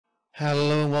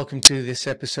Hello and welcome to this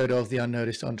episode of The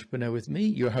Unnoticed Entrepreneur with me,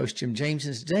 your host Jim James.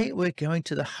 And today we're going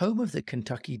to the home of the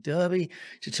Kentucky Derby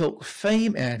to talk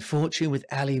fame and fortune with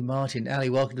Allie Martin.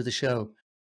 Allie, welcome to the show.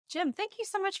 Jim, thank you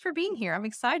so much for being here. I'm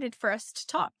excited for us to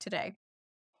talk today.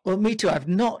 Well, me too. I've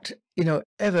not,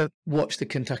 ever watched the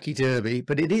Kentucky Derby,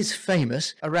 but it is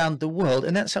famous around the world.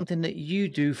 And that's something that you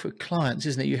do for clients,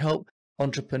 isn't it? You help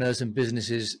entrepreneurs and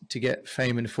businesses to get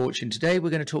fame and fortune. Today,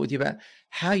 we're going to talk with you about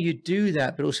how you do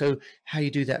that, but also how you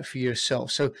do that for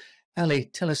yourself. So, Ali,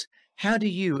 tell us, how do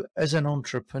you, as an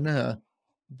entrepreneur,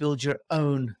 build your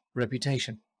own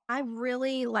reputation? I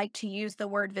really like to use the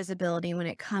word visibility when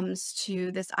it comes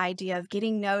to this idea of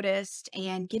getting noticed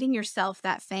and getting yourself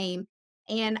that fame.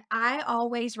 And I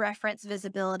always reference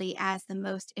visibility as the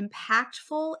most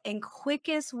impactful and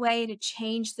quickest way to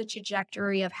change the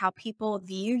trajectory of how people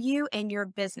view you and your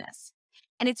business.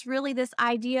 And it's really this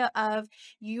idea of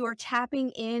you are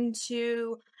tapping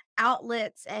into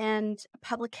outlets and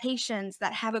publications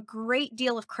that have a great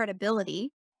deal of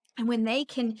credibility. And when they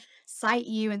can cite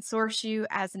you and source you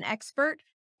as an expert,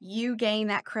 you gain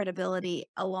that credibility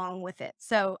along with it.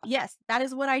 So, yes, that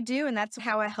is what I do. And that's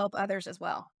how I help others as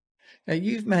well. Now,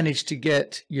 you've managed to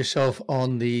get yourself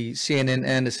on the CNN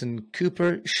Anderson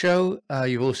Cooper show.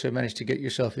 You've also managed to get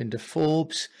yourself into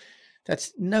Forbes.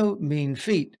 That's no mean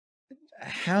feat.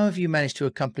 How have you managed to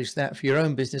accomplish that for your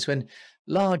own business when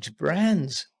large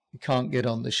brands can't get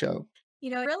on the show?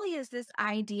 It really is this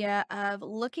idea of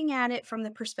looking at it from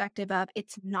the perspective of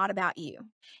it's not about you.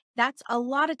 That's a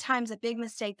lot of times a big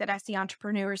mistake that I see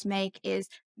entrepreneurs make is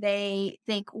they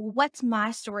think, "Well, what's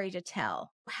my story to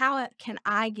tell? How can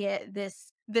I get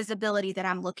this visibility that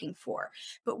I'm looking for?"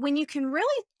 But when you can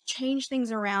really change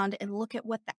things around and look at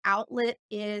what the outlet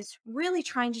is really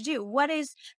trying to do, what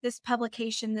is this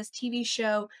publication, this TV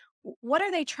show? What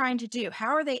are they trying to do? How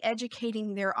are they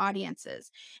educating their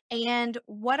audiences? And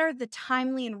what are the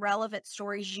timely and relevant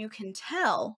stories you can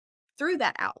tell through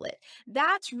that outlet?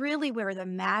 That's really where the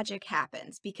magic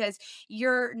happens because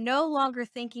you're no longer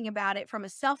thinking about it from a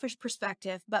selfish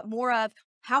perspective, but more of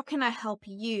how can I help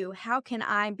you? How can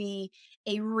I be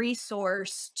a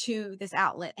resource to this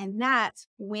outlet? And that's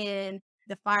when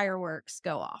the fireworks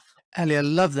go off. Ali, I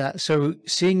love that. So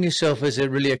seeing yourself as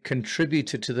really a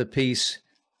contributor to the piece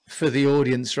for the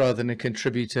audience rather than a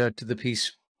contributor to the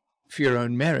piece for your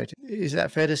own merit. Is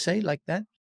that fair to say like that?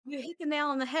 You hit the nail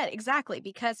on the head. Exactly.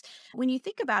 Because when you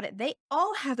think about it, they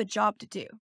all have a job to do.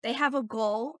 They have a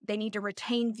goal. They need to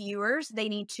retain viewers. They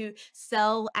need to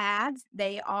sell ads.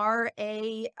 They are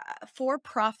a for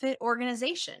profit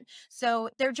organization.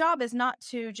 So their job is not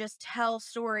to just tell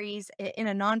stories in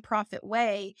a nonprofit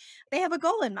way. They have a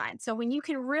goal in mind. So when you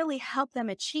can really help them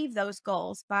achieve those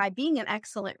goals by being an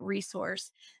excellent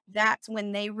resource, that's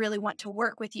when they really want to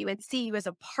work with you and see you as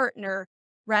a partner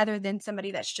rather than somebody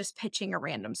that's just pitching a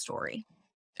random story.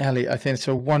 Ali, I think it's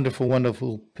a wonderful,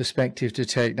 wonderful perspective to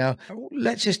take. Now,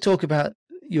 let's just talk about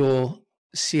your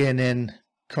CNN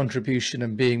contribution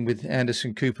and being with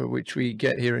Anderson Cooper, which we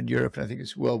get here in Europe, and I think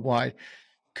it's worldwide.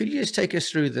 Could you just take us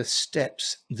through the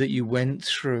steps that you went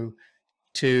through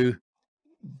to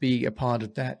be a part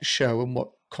of that show and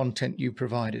what content you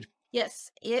provided?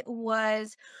 Yes, it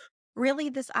was really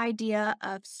this idea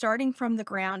of starting from the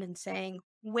ground and saying,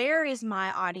 where is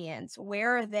my audience?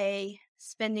 Where are they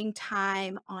spending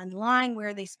time online? Where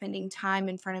are they spending time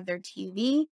in front of their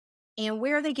TV? And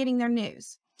where are they getting their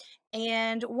news?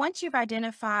 And once you've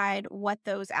identified what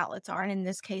those outlets are, and in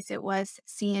this case, it was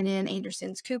CNN,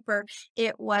 Anderson's Cooper,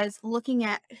 it was looking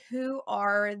at who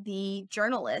are the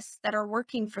journalists that are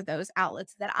working for those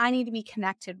outlets that I need to be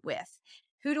connected with.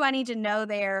 Who do I need to know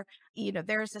there?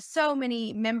 There's so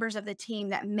many members of the team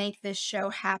that make this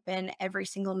show happen every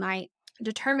single night.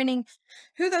 Determining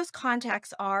who those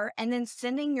contacts are and then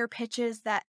sending your pitches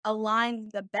that align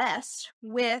the best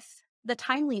with the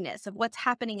timeliness of what's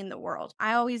happening in the world.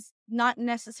 I always, not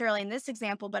necessarily in this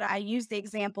example, but I use the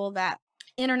example that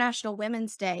International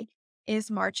Women's Day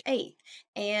is March 8th.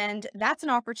 And that's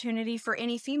an opportunity for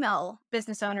any female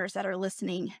business owners that are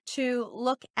listening to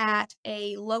look at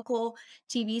a local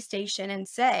TV station and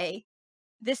say,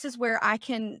 this is where I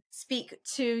can speak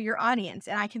to your audience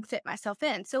and I can fit myself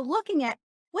in. So looking at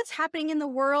what's happening in the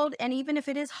world, and even if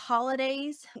it is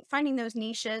holidays, finding those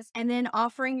niches and then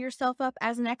offering yourself up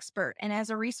as an expert and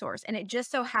as a resource. And it just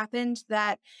so happened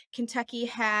that Kentucky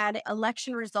had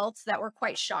election results that were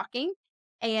quite shocking,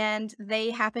 and they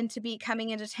happened to be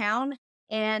coming into town,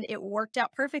 and it worked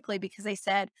out perfectly because they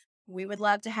said, we would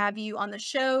love to have you on the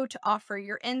show to offer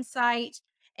your insight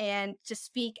and to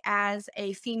speak as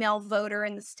a female voter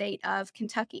in the state of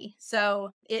Kentucky.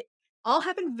 So it all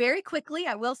happen very quickly.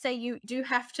 I will say you do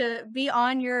have to be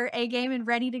on your A game and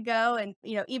ready to go and,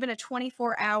 even a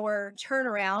 24-hour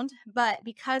turnaround. But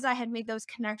because I had made those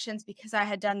connections, because I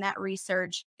had done that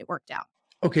research, it worked out.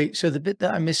 Okay, so the bit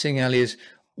that I'm missing, Ali, is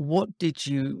what did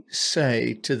you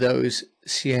say to those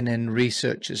CNN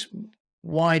researchers?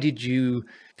 Why did you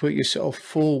put yourself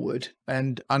forward,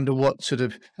 and under what sort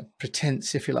of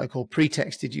pretense, if you like, or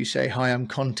pretext did you say, "Hi, I'm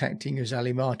contacting you as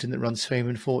Allie Martin that runs Fame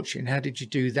and Fortune"? How did you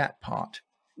do that part?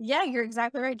 Yeah, you're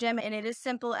exactly right, Jim. And it is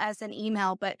simple as an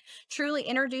email, but truly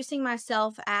introducing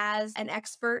myself as an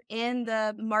expert in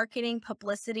the marketing,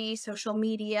 publicity, social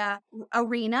media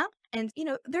arena. And,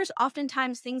 there's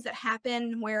oftentimes things that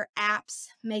happen where apps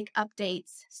make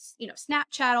updates.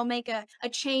 Snapchat will make a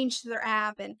change to their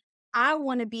app. And I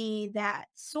want to be that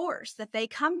source that they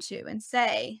come to and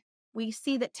say, we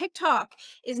see that TikTok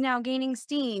is now gaining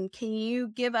steam. Can you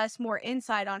give us more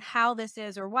insight on how this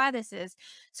is or why this is?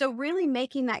 So, really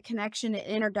making that connection and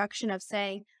introduction of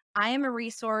saying, I am a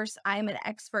resource, I am an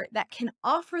expert that can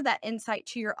offer that insight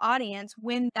to your audience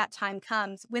when that time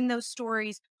comes, when those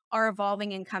stories are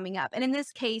evolving and coming up. And in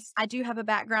this case, I do have a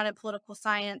background in political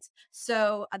science.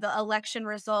 So, the election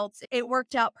results, it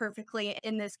worked out perfectly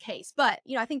in this case. But,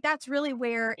 I think that's really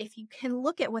where, if you can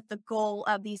look at what the goal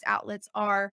of these outlets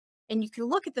are, and you can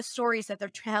look at the stories that they're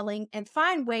telling and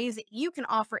find ways that you can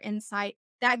offer insight,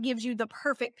 that gives you the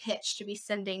perfect pitch to be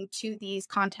sending to these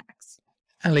contacts.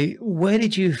 Ali, where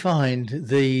did you find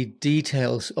the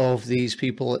details of these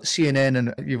people at CNN?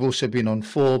 And you've also been on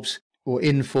Forbes, or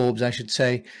in Forbes, I should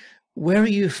say. Where are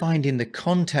you finding the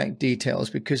contact details?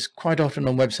 Because quite often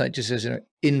on website it just says,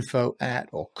 info at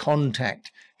or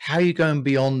contact. How are you going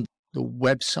beyond the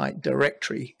website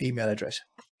directory email address?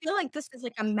 I feel like this is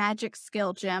like a magic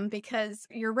skill, Jim, because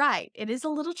you're right. It is a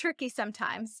little tricky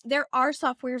sometimes. There are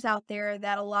softwares out there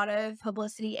that a lot of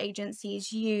publicity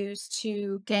agencies use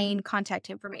to gain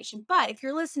contact information. But if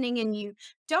you're listening and you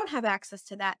don't have access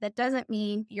to that, that doesn't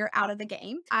mean you're out of the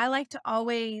game. I like to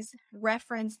always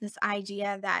reference this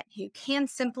idea that you can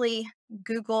simply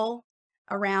Google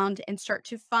around and start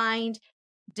to find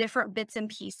different bits and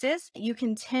pieces. You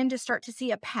can tend to start to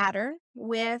see a pattern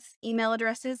with email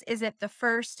addresses. Is it the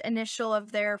first initial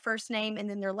of their first name and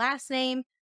then their last name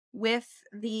with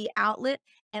the outlet?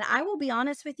 And I will be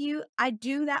honest with you, I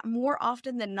do that more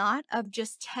often than not of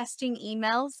just testing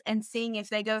emails and seeing if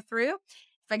they go through.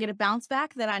 If I get a bounce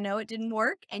back, then I know it didn't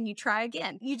work and you try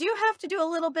again. You do have to do a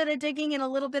little bit of digging and a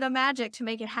little bit of magic to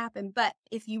make it happen. But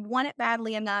if you want it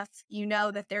badly enough, you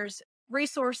know that there's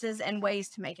resources and ways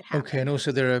to make it Okay, happen. and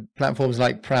also there are platforms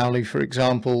like Prowly, for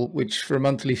example, which for a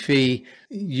monthly fee,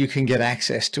 you can get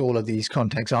access to all of these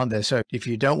contacts, aren't there? So if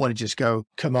you don't want to just go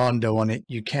commando on it,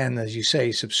 you can, as you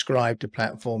say, subscribe to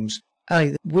platforms.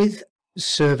 Ali, with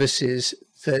services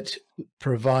that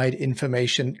provide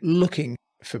information looking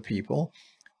for people,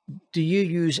 do you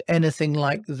use anything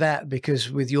like that?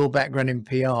 Because with your background in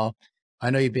PR, I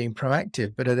know you're being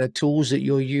proactive, but are there tools that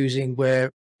you're using where,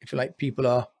 if you like, people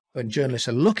are, and journalists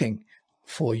are looking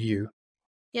for you?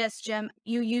 Yes, Jim,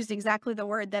 you used exactly the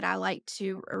word that I like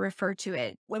to refer to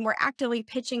it. When we're actively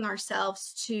pitching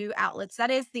ourselves to outlets,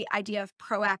 that is the idea of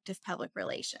proactive public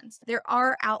relations. There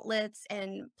are outlets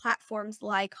and platforms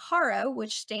like HARO,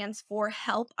 which stands for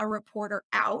Help a Reporter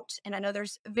Out. And I know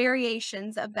there's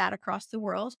variations of that across the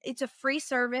world. It's a free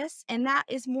service, and that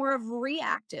is more of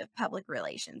reactive public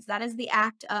relations. That is the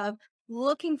act of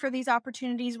looking for these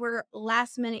opportunities where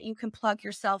last minute you can plug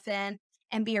yourself in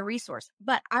and be a resource.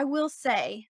 But I will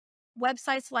say,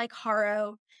 websites like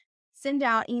Haro send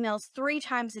out emails 3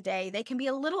 times a day. They can be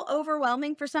a little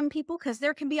overwhelming for some people because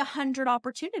there can be 100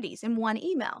 opportunities in one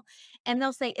email. And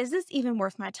they'll say, is this even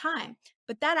worth my time?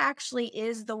 But that actually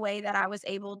is the way that I was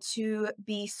able to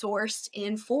be sourced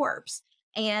in Forbes.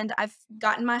 And I've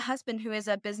gotten my husband, who is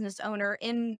a business owner,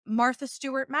 in Martha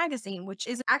Stewart magazine, which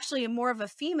is actually more of a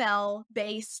female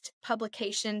based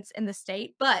publications in the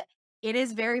state, but it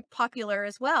is very popular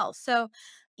as well. So,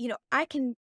 I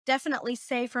can definitely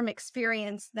say from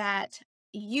experience that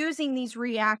using these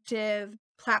reactive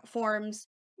platforms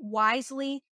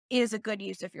wisely is a good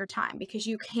use of your time because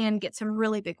you can get some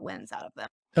really big wins out of them.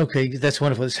 Okay, that's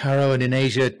wonderful. It's Haro, and in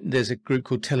Asia, there's a group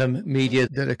called Telemedia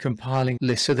that are compiling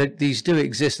lists. So that these do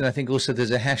exist, and I think also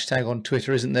there's a hashtag on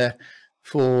Twitter, isn't there,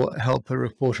 for help a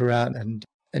reporter out and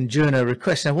journal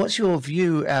requests. Now, what's your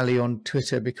view, Ali, on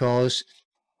Twitter? Because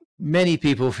many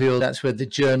people feel that's where the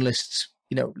journalists,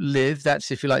 live.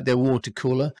 That's, if you like, their water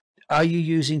cooler. Are you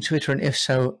using Twitter, and if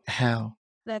so, how?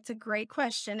 That's a great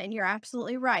question. And you're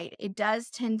absolutely right. It does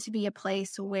tend to be a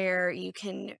place where you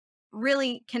can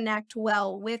really connect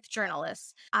well with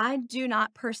journalists. I do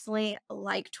not personally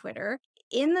like Twitter.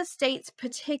 In the States,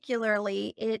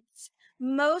 particularly, it's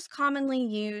most commonly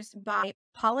used by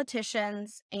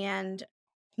politicians and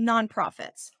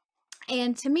nonprofits.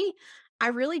 And to me, I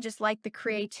really just like the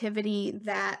creativity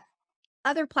that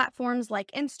other platforms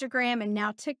like Instagram and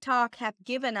now TikTok have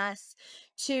given us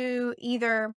to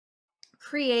either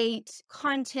create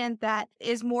content that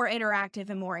is more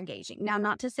interactive and more engaging. Now,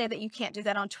 not to say that you can't do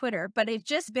that on Twitter, but it's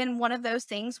just been one of those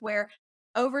things where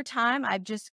over time I've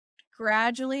just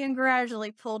gradually and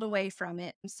gradually pulled away from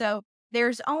it. So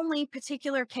there's only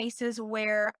particular cases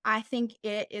where I think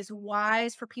it is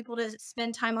wise for people to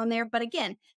spend time on there. But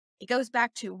again, it goes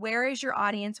back to where is your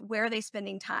audience? Where are they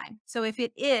spending time? So if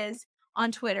it is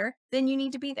on Twitter, then you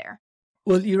need to be there.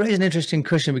 Well, you raise an interesting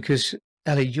question because,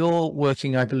 Ellie, you're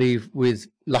working, I believe, with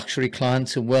luxury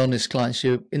clients and wellness clients.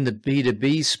 You're in the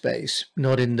B2B space,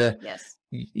 not in the Yes.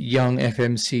 young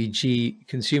FMCG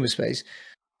consumer space.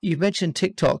 You mentioned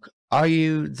TikTok. Are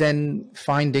you then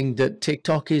finding that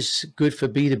TikTok is good for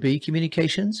B2B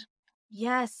communications?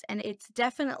 Yes, and it's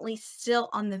definitely still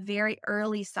on the very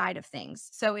early side of things.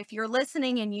 So if you're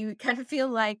listening and you kind of feel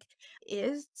like,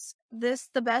 is this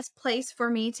the best place for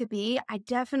me to be? I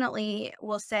definitely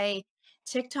will say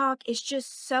TikTok is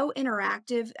just so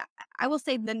interactive. I will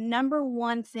say the number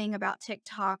one thing about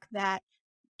TikTok that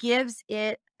gives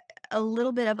it a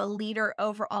little bit of a leader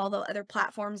over all the other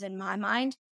platforms in my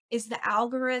mind is the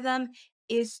algorithm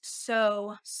is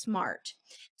so smart.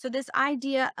 So this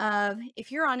idea of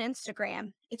if you're on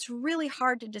Instagram, it's really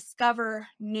hard to discover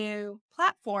new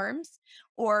platforms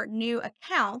or new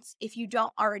accounts if you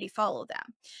don't already follow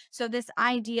them. So this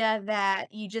idea that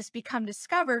you just become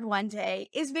discovered one day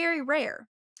is very rare.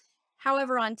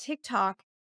 However, on TikTok,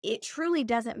 it truly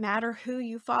doesn't matter who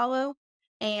you follow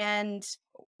and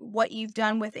what you've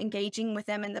done with engaging with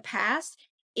them in the past.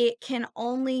 It can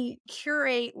only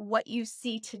curate what you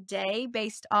see today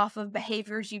based off of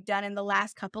behaviors you've done in the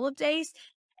last couple of days.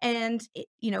 And,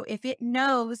 if it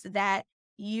knows that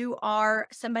you are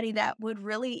somebody that would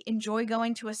really enjoy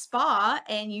going to a spa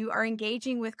and you are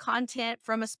engaging with content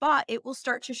from a spa, it will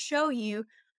start to show you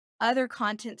other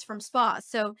contents from spas.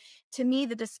 So to me,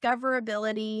 the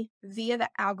discoverability via the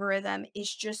algorithm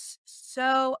is just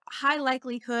so high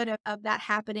likelihood of that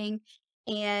happening.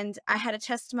 And I had a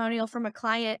testimonial from a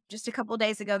client just a couple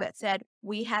days ago that said,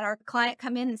 we had our client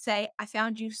come in and say, I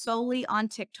found you solely on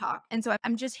TikTok. And so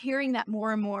I'm just hearing that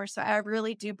more and more. So I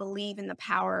really do believe in the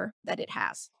power that it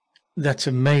has. That's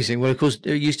amazing. Well, of course,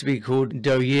 it used to be called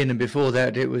Douyin, and before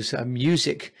that, it was a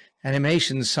music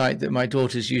animation site that my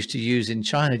daughters used to use in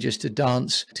China just to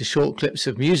dance to short clips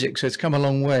of music. So it's come a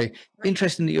long way. Right.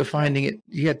 Interesting that you're Right. finding it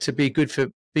yet to be good for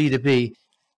B2B.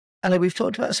 And we've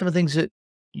talked about some of the things that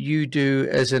you do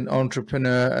as an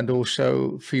entrepreneur and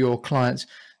also for your clients.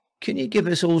 Can you give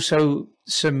us also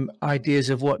some ideas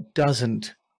of what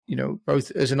doesn't,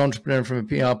 both as an entrepreneur and from a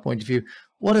PR point of view,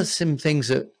 what are some things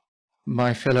that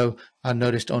my fellow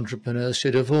unnoticed entrepreneurs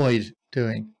should avoid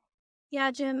doing? Yeah,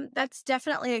 Jim, that's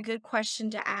definitely a good question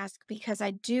to ask because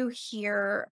I do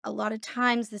hear a lot of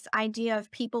times this idea of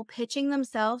people pitching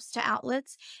themselves to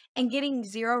outlets and getting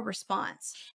zero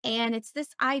response. And it's this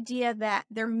idea that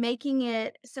they're making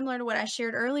it similar to what I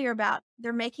shared earlier about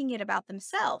they're making it about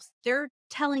themselves. They're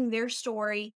telling their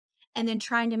story and then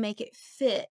trying to make it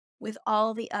fit with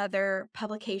all the other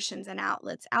publications and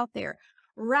outlets out there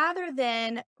rather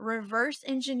than reverse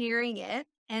engineering it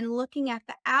and looking at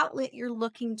the outlet you're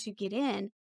looking to get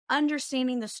in,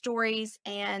 understanding the stories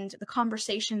and the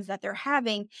conversations that they're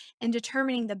having, and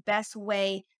determining the best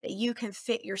way that you can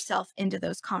fit yourself into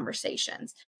those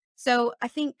conversations. So I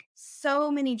think so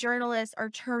many journalists are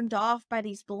turned off by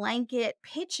these blanket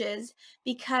pitches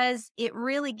because it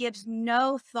really gives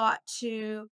no thought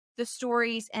to the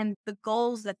stories and the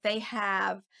goals that they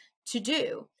have to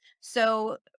do.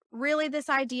 So really this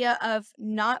idea of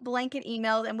not blanket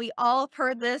email, and we all have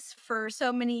heard this for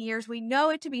so many years, we know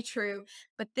it to be true,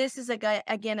 but this is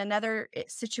again another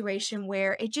situation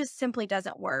where it just simply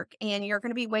doesn't work and you're going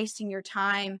to be wasting your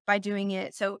time by doing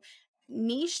it. So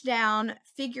niche down,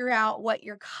 figure out what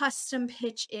your custom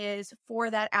pitch is for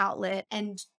that outlet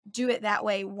and do it that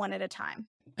way one at a time.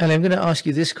 And I'm going to ask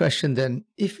you this question then.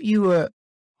 If you were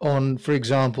on, for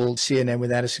example, CNN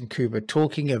with Addison Cooper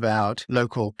talking about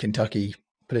local Kentucky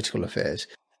political affairs,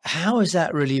 how is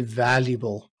that really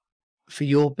valuable for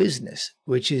your business,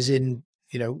 which is in,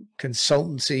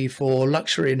 consultancy for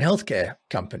luxury and healthcare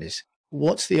companies?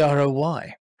 What's the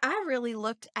ROI? I really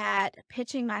looked at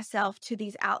pitching myself to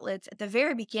these outlets at the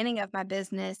very beginning of my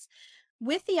business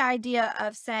with the idea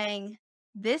of saying,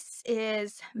 this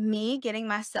is me getting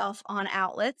myself on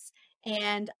outlets.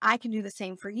 and I can do the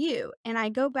same for you. And I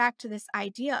go back to this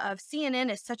idea of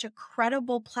CNN is such a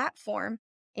credible platform,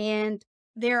 and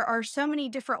there are so many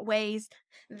different ways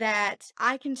that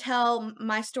I can tell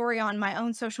my story on my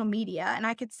own social media. And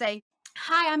I could say,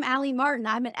 "Hi, I'm Allie Martin.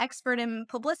 I'm an expert in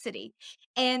publicity."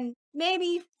 And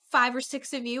maybe 5 or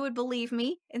 6 of you would believe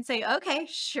me and say, "Okay,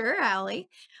 sure, Allie."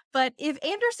 But if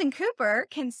Anderson Cooper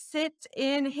can sit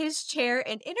in his chair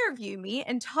and interview me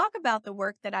and talk about the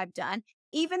work that I've done,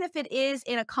 even if it is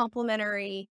in a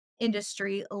complementary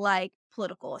industry like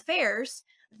political affairs,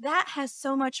 that has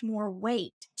so much more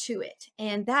weight to it.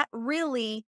 And that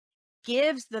really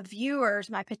gives the viewers,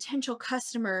 my potential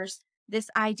customers, this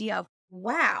idea of,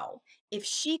 wow, if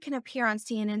she can appear on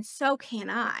CNN, so can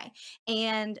I.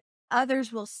 And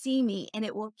others will see me, and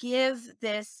it will give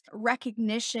this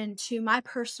recognition to my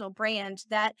personal brand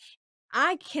that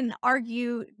I can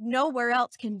argue nowhere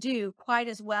else can do quite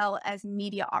as well as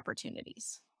media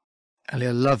opportunities. Ali,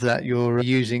 I love that you're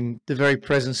using the very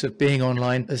presence of being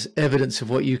online as evidence of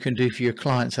what you can do for your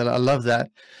clients. I love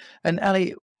that. And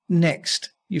Ali,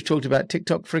 next, you've talked about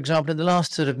TikTok, for example. In the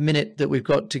last sort of minute that we've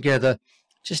got together,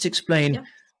 just explain Yep.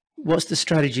 what's the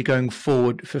strategy going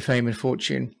forward for Fame and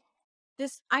Fortune?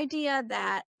 This idea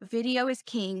that video is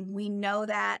king, we know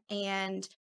that. And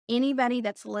anybody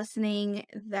that's listening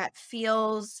that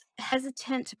feels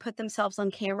hesitant to put themselves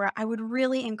on camera, I would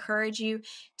really encourage you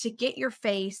to get your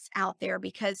face out there,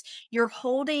 because you're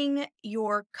holding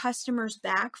your customers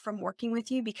back from working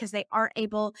with you because they aren't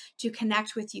able to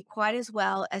connect with you quite as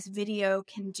well as video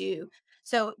can do.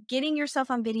 So, getting yourself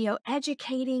on video,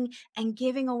 educating, and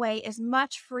giving away as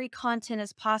much free content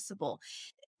as possible,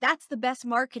 that's the best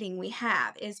marketing we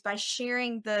have, is by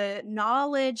sharing the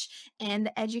knowledge and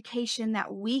the education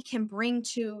that we can bring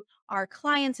to our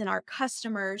clients and our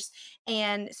customers.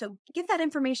 And so get that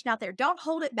information out there. Don't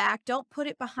hold it back. Don't put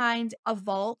it behind a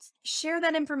vault. Share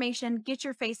that information, get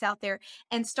your face out there,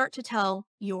 and start to tell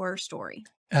your story.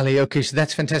 Ali, okay, so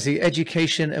that's fantastic.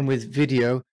 Education and with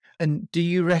video. And do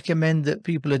you recommend that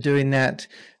people are doing that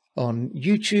on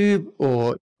YouTube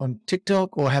or on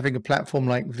TikTok or having a platform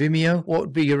like Vimeo? What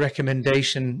would be your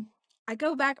recommendation? I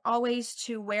go back always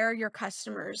to where are your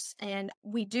customers. And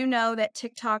we do know that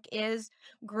TikTok is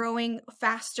growing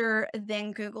faster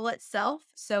than Google itself.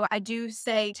 So I do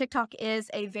say TikTok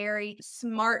is a very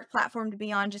smart platform to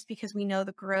be on, just because we know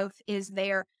the growth is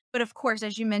there. But of course,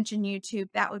 as you mentioned, YouTube,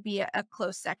 that would be a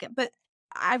close second. But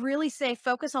I really say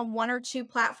focus on 1 or 2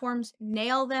 platforms,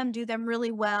 nail them, do them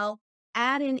really well.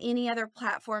 Add in any other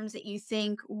platforms that you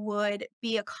think would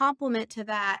be a complement to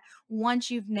that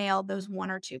once you've nailed those 1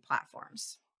 or 2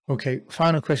 platforms. Okay,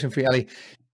 final question for you, Ali.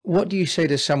 What do you say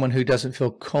to someone who doesn't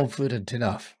feel confident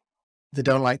enough? They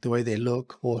don't like the way they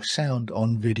look or sound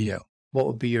on video. What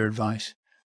would be your advice?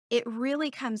 It really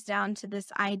comes down to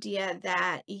this idea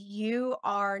that you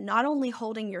are not only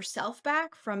holding yourself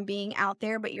back from being out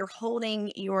there, but you're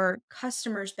holding your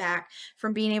customers back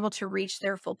from being able to reach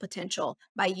their full potential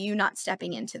by you not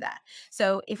stepping into that.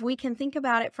 So, if we can think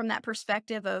about it from that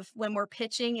perspective of when we're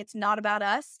pitching, it's not about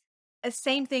us.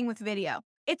 Same thing with video.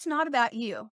 It's not about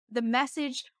you. The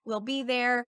message will be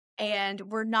there, and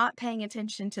we're not paying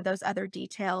attention to those other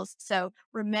details. So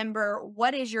remember,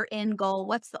 what is your end goal?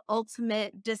 What's the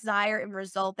ultimate desire and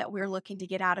result that we're looking to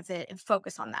get out of it, and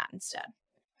focus on that instead.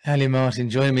 Allie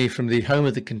Martin joining me from the home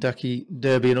of the Kentucky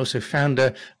Derby and also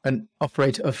founder and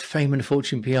operator of Fame and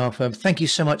Fortune PR firm. Thank you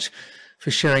so much for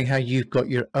sharing how you've got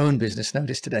your own business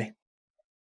noticed today.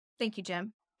 Thank you,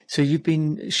 Jim. So you've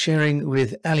been sharing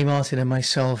with Allie Martin and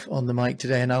myself on the mic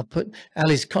today, and I'll put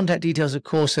Allie's contact details, of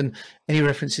course, and any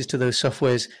references to those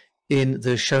softwares in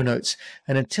the show notes.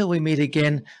 And until we meet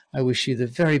again, I wish you the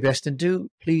very best, and do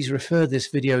please refer this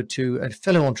video to a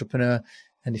fellow entrepreneur.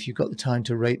 And if you've got the time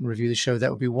to rate and review the show,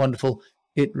 that would be wonderful.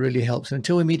 It really helps. And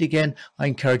until we meet again, I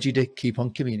encourage you to keep on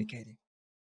communicating.